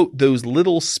 quote, "Those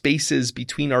little spaces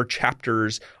between our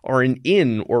chapters are an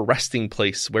inn or resting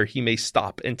place where he may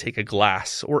stop and take a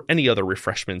glass or any other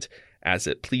refreshment as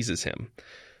it pleases him."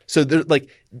 So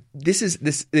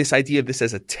this idea of this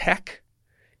as a tech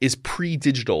is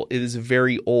pre-digital. It is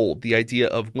very old. The idea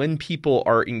of when people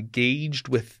are engaged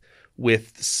with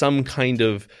some kind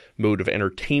of mode of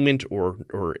entertainment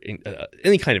or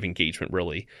any kind of engagement,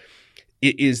 really,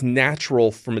 it is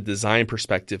natural from a design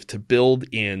perspective to build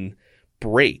in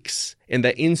breaks, and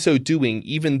that in so doing,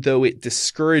 even though it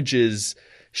discourages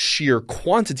sheer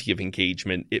quantity of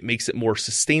engagement, it makes it more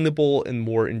sustainable and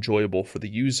more enjoyable for the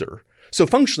user. So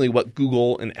functionally, what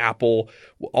Google and Apple,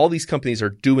 all these companies are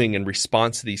doing in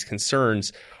response to these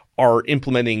concerns are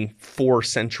implementing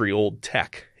 4-century-old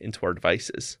tech into our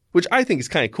devices, which I think is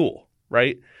kind of cool,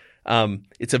 right?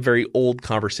 It's a very old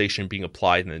conversation being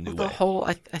applied in a new way.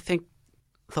 I think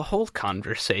the whole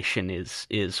conversation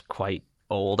is quite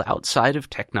old. Outside of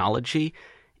technology,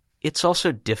 it's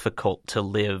also difficult to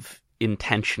live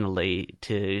intentionally,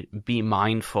 to be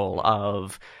mindful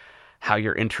of how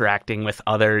you're interacting with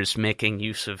others, making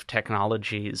use of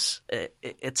technologies,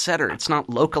 et cetera. It's not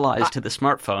localized to the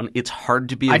smartphone. It's hard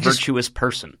to be a virtuous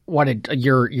person. Wanted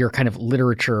your kind of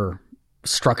literature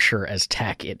structure as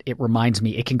tech. It reminds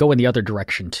me. It can go in the other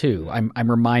direction too. I'm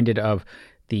reminded of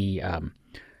the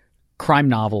crime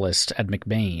novelist Ed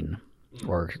McBain,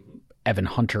 or Evan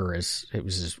Hunter, as it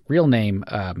was his real name.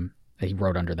 He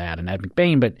wrote under that, and Ed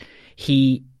McBain. But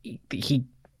he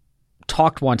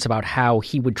talked once about how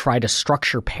he would try to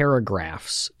structure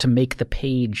paragraphs to make the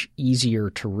page easier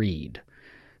to read,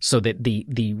 so that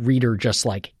the reader just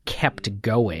like kept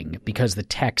going, because the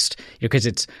text, because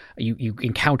it's you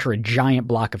encounter a giant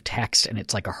block of text and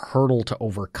it's like a hurdle to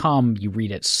overcome. You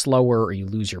read it slower or you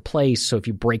lose your place. So if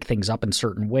you break things up in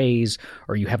certain ways,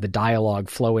 or you have the dialogue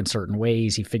flow in certain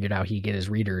ways, he figured out he'd get his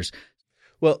readers.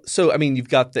 Well, so I mean, you've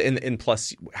got and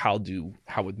plus, how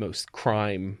would most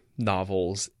crime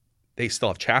novels, they still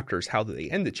have chapters. How do they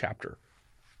end a chapter?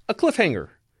 A cliffhanger,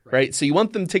 right? So you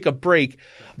want them to take a break,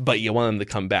 but you want them to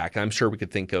come back. And I'm sure we could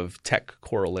think of tech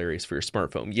corollaries for your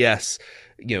smartphone. Yes,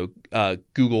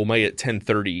 Google might at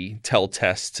 10:30 tell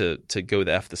Tess to go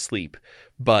the F to sleep,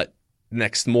 but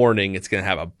next morning it's going to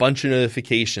have a bunch of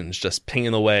notifications just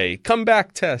pinging away. Come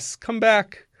back, Tess. Come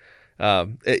back.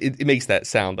 It makes that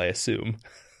sound, I assume.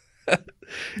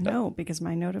 No, because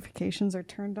my notifications are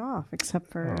turned off,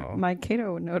 except for my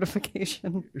Cato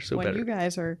notification. You're so when better. You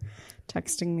guys are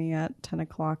texting me at 10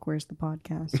 o'clock, where's the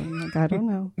podcast? I'm like, I don't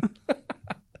know.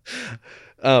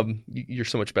 You're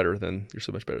so much better than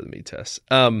me, Tess.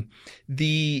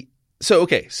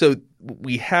 So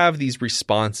we have these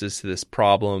responses to this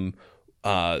problem,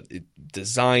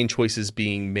 design choices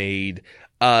being made.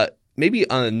 Maybe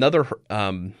on another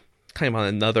kind of on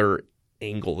another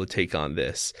angle to take on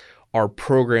this, are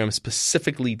programs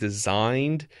specifically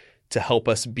designed to help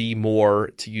us be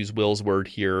more, to use Will's word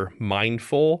here,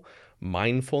 mindfulness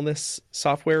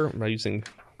software? Am I using,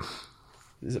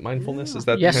 is it mindfulness? Is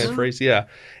that Yes. the kind of phrase? Yeah.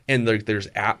 And there's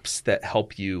apps that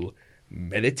help you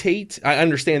meditate? I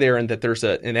understand, Aaron, that there's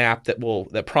an app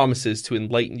that promises to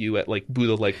enlighten you at like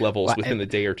Buddha-like levels within a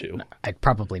day or two. I'd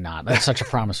probably not. That's such a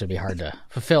promise would be hard to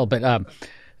fulfill. But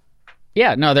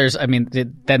yeah, no,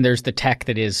 then there's the tech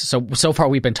that is so far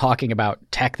we've been talking about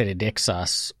tech that addicts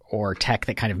us or tech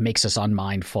that kind of makes us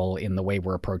unmindful in the way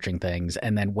we're approaching things,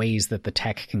 and then ways that the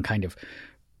tech can kind of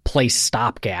place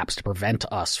stopgaps to prevent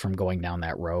us from going down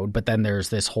that road. But then there's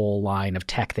this whole line of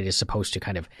tech that is supposed to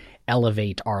kind of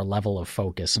elevate our level of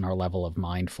focus and our level of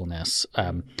mindfulness.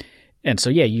 And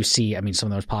so, yeah, you see,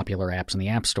 some of those popular apps in the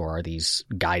App Store are these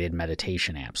guided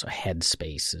meditation apps. So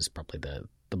Headspace is probably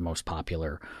the most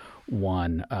popular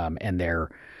one. And they're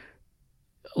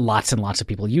lots and lots of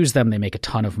people use them. They make a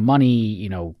ton of money.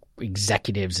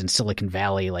 Executives in Silicon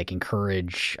Valley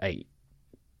encourage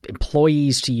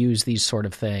employees to use these sort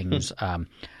of things.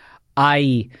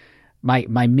 My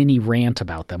mini rant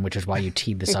about them, which is why you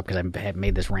teed this up because I have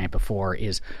made this rant before,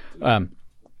 is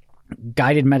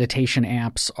guided meditation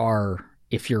apps are,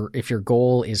 if your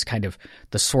goal is kind of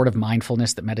the sort of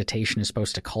mindfulness that meditation is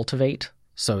supposed to cultivate.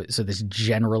 So this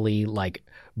generally like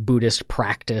Buddhist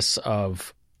practice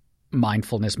of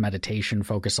mindfulness meditation,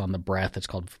 focus on the breath. It's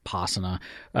called Vipassana.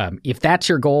 If that's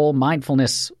your goal,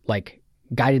 mindfulness, like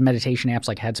guided meditation apps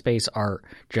like Headspace are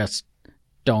just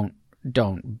don't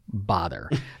bother.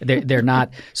 They're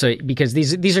not because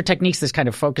these are techniques. This kind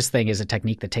of focus thing is a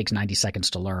technique that takes 90 seconds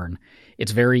to learn.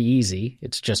 It's very easy.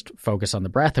 It's just focus on the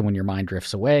breath, and when your mind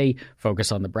drifts away,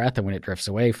 focus on the breath, and when it drifts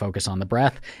away, focus on the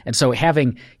breath. And so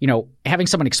having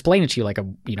someone explain it to you like a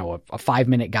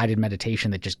 5-minute guided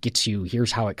meditation that just gets you,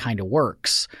 here's how it kind of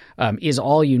works, is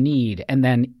all you need. And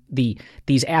then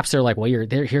these apps are like, well,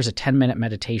 here's a 10-minute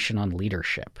meditation on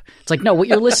leadership. It's like, no, what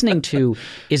you're listening to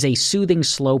is a soothing,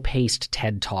 slow-paced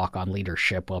TED talk on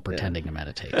leadership while pretending to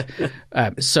meditate.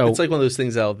 So it's like one of those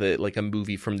things out that like a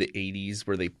movie from the 80s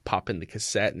where they pop in the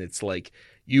cassette and it's like,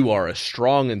 you are a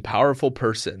strong and powerful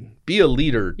person. Be a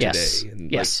leader today. Yes.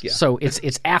 And yes. So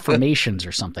it's affirmations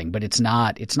or something, but it's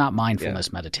not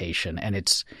mindfulness meditation, and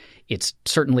it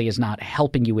certainly is not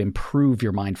helping you improve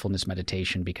your mindfulness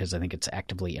meditation because I think it's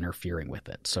actively interfering with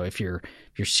it. So if you're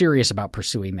serious about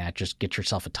pursuing that, just get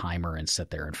yourself a timer and sit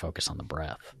there and focus on the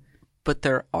breath. But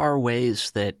there are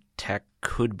ways that tech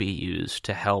could be used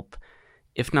to help,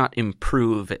 if not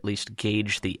improve, at least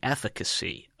gauge the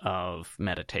efficacy of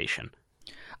meditation.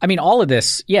 All of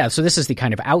this, yeah, so this is the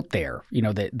kind of out there,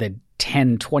 the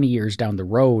 10, 20 years down the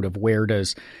road of where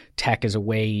does tech as a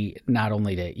way not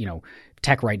only to,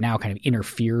 tech right now kind of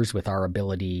interferes with our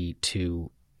ability to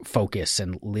focus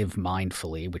and live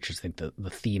mindfully, which is I think the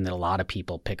theme that a lot of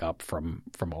people pick up from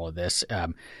all of this.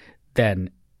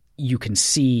 Then you can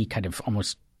see kind of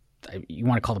almost, you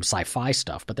want to call them sci-fi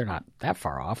stuff, but they're not that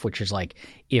far off, which is like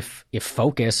if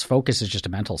focus is just a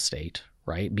mental state,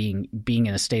 right? Being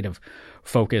in a state of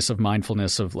focus, of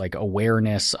mindfulness, of like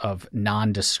awareness, of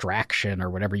non-distraction or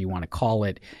whatever you want to call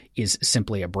it is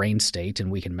simply a brain state,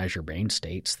 and we can measure brain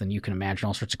states, then you can imagine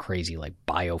all sorts of crazy like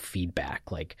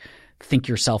biofeedback, like think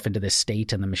yourself into this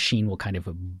state and the machine will kind of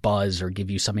buzz or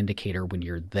give you some indicator when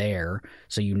you're there.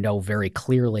 So you know very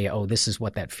clearly, oh, this is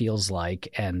what that feels like.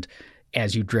 And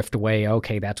as you drift away,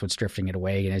 okay, that's what's drifting it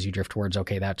away. And as you drift towards,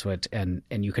 okay, that's what, and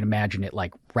you can imagine it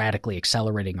like radically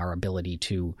accelerating our ability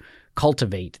to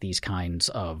cultivate these kinds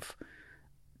of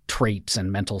traits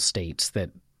and mental states that.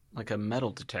 Like a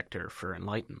metal detector for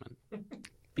enlightenment.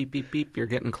 Beep, beep, beep, you're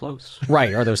getting close.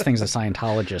 Right. Or those things that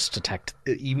Scientologists detect.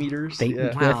 E-meters?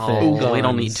 Wow, we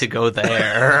don't need to go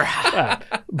there.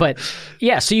 But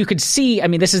yeah, so you could see,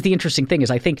 this is the interesting thing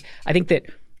is I think that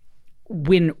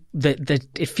when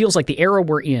it feels like the era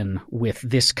we're in with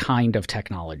this kind of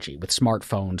technology, with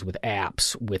smartphones, with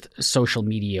apps, with social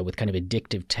media, with kind of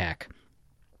addictive tech,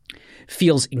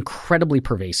 feels incredibly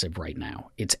pervasive right now.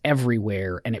 It's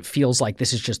everywhere, and it feels like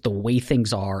this is just the way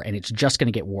things are, and it's just going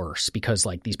to get worse because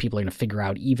like these people are going to figure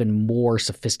out even more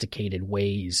sophisticated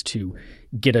ways to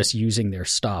get us using their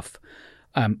stuff.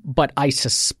 But I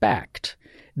suspect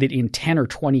that in 10 or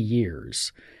 20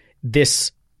 years,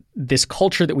 this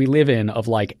culture that we live in of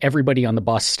like everybody on the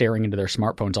bus staring into their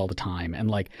smartphones all the time. And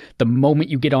like the moment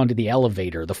you get onto the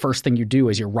elevator, the first thing you do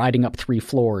is you're riding up 3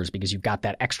 floors because you've got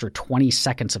that extra 20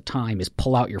 seconds of time is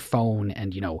pull out your phone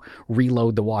and,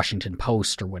 reload the Washington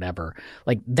Post or whatever.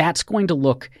 Like that's going to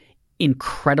look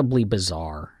incredibly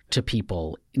bizarre to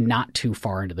people not too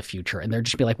far into the future. And they're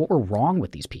just be like, what were wrong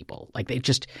with these people? Like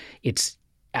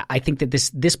I think that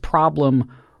this problem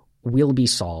will be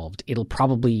solved. It'll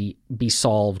probably be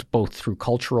solved both through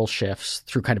cultural shifts,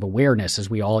 through kind of awareness as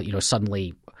we all,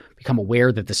 suddenly become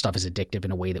aware that this stuff is addictive in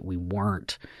a way that we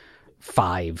weren't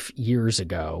 5 years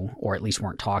ago, or at least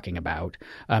weren't talking about.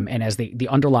 And as the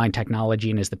underlying technology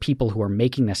and as the people who are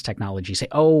making this technology say,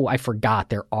 oh, I forgot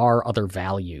there are other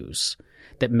values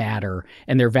that matter,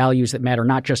 and they're values that matter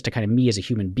not just to kind of me as a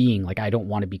human being, like I don't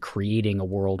want to be creating a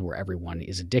world where everyone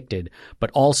is addicted, but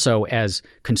also as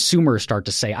consumers start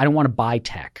to say, I don't want to buy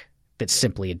tech that's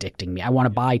simply addicting me. I want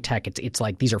to buy tech. It's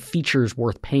like these are features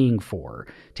worth paying for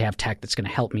to have tech that's going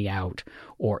to help me out,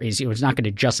 or it's not going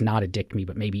to just not addict me,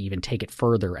 but maybe even take it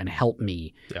further and help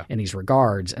me in these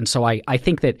regards. And so I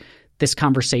think that this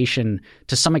conversation,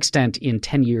 to some extent, in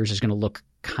 10 years is going to look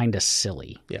kind of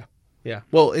silly. Yeah. Yeah.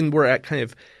 Well, and we're at kind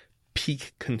of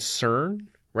peak concern,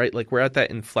 right? Like we're at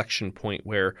that inflection point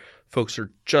where folks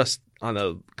are just on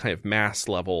a kind of mass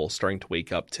level starting to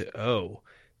wake up to, oh,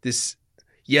 this.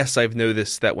 Yes, I've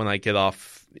noticed that when I get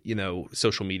off,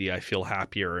 social media, I feel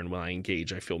happier, and when I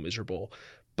engage, I feel miserable.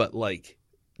 But like,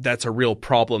 that's a real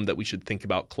problem that we should think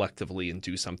about collectively and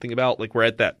do something about. Like, we're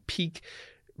at that peak,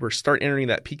 entering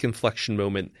that peak inflection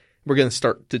moment. We're going to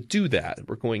start to do that.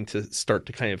 We're going to start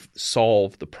to kind of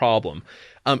solve the problem.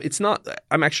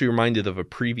 I'm actually reminded of a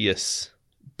previous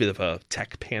bit of a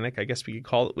tech panic, I guess we could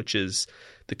call it, which is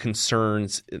the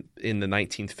concerns in the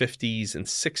 1950s and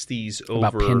 60s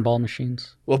over about pinball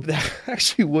machines. Well, that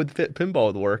actually would fit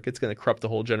pinball to work. It's going to corrupt the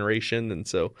whole generation, and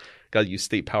so got to use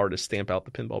state power to stamp out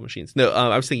the pinball machines. No,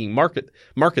 I was thinking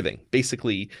marketing,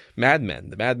 basically Mad Men.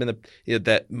 The Mad Men,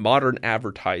 that modern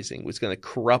advertising was going to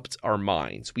corrupt our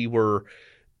minds. They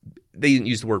didn't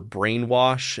use the word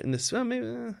brainwash in this.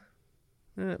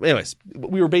 Anyways,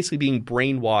 we were basically being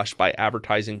brainwashed by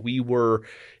advertising. We were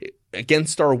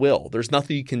against our will. There's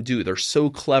nothing you can do. They're so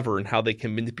clever in how they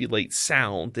can manipulate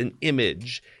sound and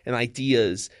image and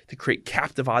ideas to create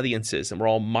captive audiences, and we're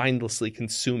all mindlessly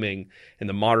consuming. And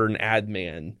the modern ad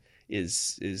man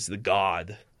is the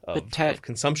god of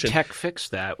consumption. Tech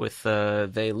fixed that with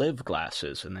They Live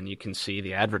glasses, and then you can see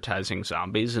the advertising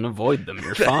zombies and avoid them.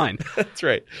 You're fine. That's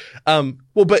right.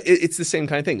 But it's the same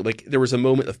kind of thing. Like, there was a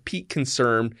moment of peak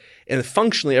concern, and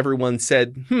functionally everyone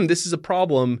said, this is a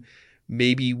problem.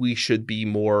 Maybe we should be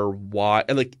more wise.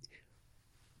 And like,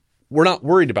 we're not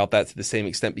worried about that to the same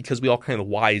extent because we all kind of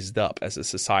wised up as a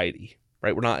society,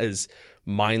 right? We're not as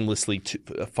mindlessly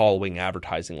following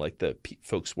advertising like the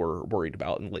folks were worried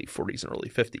about in the late 40s and early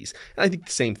 50s. And I think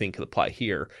the same thing could apply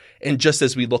here. And just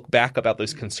as we look back about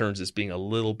those concerns as being a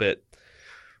little bit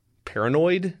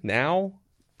paranoid now,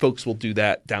 folks will do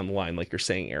that down the line, like you're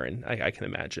saying, Aaron. I can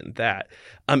imagine that.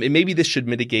 And maybe this should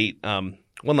mitigate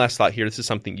one last thought here. This is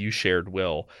something you shared,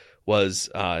 Will, was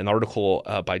an article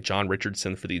by John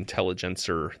Richardson for The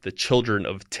Intelligencer, The Children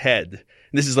of Ted.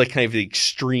 And this is like kind of the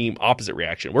extreme opposite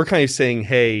reaction. We're kind of saying,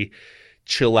 hey,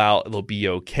 chill out, it'll be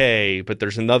okay. But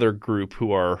there's another group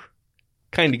who are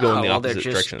kind of going the opposite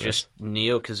direction. They're just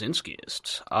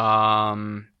neo-Kaczynskiists.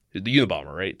 The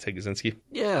Unabomber, right? Ted Kaczynski?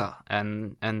 Yeah,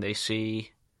 and they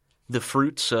see the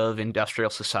fruits of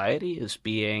industrial society as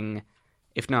being,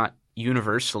 if not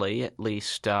universally, at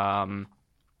least on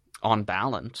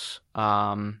balance,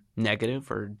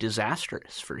 negative or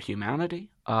disastrous for humanity.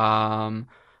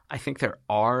 I think there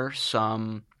are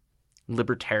some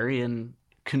libertarian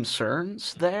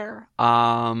concerns there,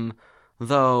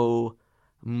 though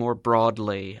more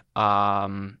broadly,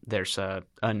 there's a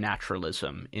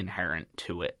naturalism inherent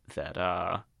to it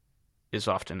that is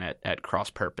often at cross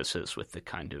purposes with the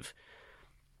kind of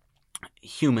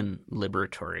human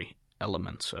liberatory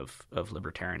elements of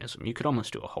libertarianism. You could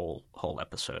almost do a whole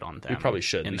episode on them. We probably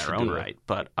should. In their own right,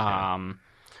 but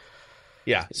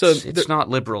yeah. So it's not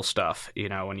liberal stuff.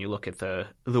 When you look at the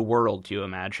world you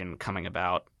imagine coming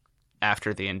about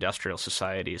after the industrial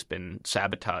society has been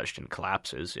sabotaged and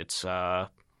collapses, it's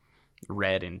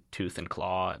red in tooth and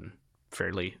claw and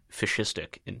fairly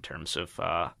fascistic in terms of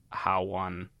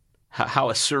how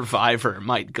a survivor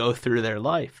might go through their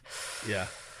life. Yeah.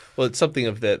 Well, it's something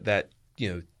of that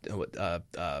tune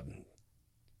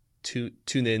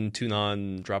in, tune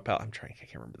on, drop out. I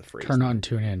can't remember the phrase. Turn on,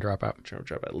 tune in, drop out.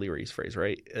 Drop out. Leary's phrase,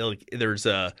 right? Like, there's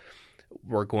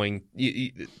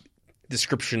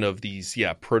description of these,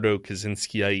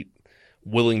 proto-Kaczynskiite,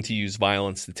 willing to use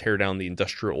violence to tear down the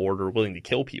industrial order, willing to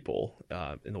kill people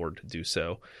in order to do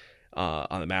so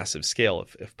on a massive scale,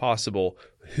 if possible.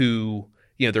 Who,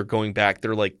 they're going back.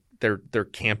 They're like they're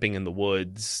camping in the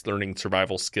woods, learning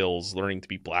survival skills, learning to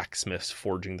be blacksmiths,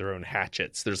 forging their own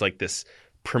hatchets. There's like this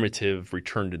primitive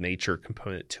return to nature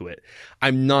component to it.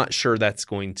 I'm not sure that's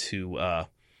going to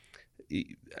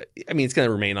it's going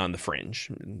to remain on the fringe,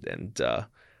 and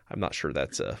I'm not sure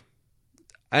that's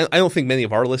I don't think many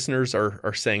of our listeners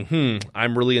are saying,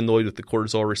 I'm really annoyed with the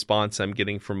cortisol response I'm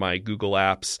getting from my Google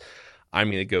apps. I'm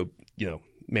going to go,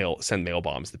 send mail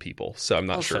bombs to people. So I'm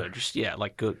not also, sure. Just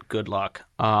like good luck.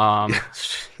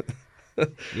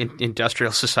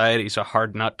 Industrial society is a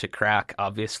hard nut to crack.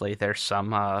 Obviously, there's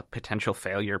some potential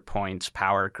failure points,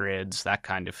 power grids, that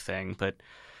kind of thing. But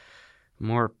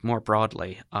more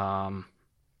broadly, I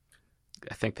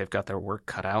think they've got their work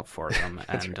cut out for them,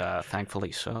 and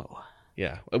thankfully so.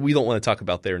 Yeah, we don't want to talk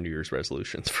about their New Year's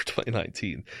resolutions for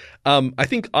 2019. I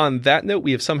think on that note,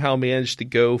 we have somehow managed to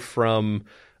go from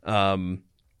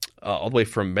all the way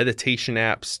from meditation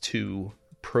apps to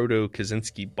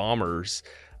proto-Kaczynski bombers.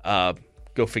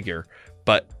 Go figure.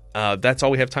 But that's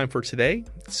all we have time for today.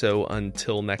 So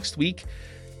until next week,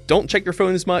 don't check your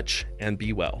phone as much and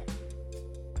be well.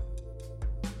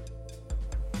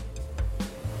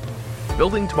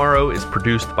 Building Tomorrow is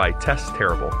produced by Tess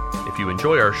Terrible. If you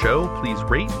enjoy our show, please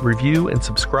rate, review, and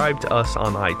subscribe to us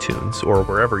on iTunes or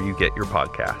wherever you get your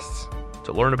podcasts.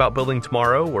 To learn about Building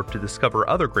Tomorrow or to discover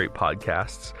other great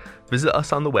podcasts, visit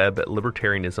us on the web at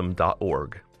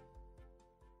libertarianism.org.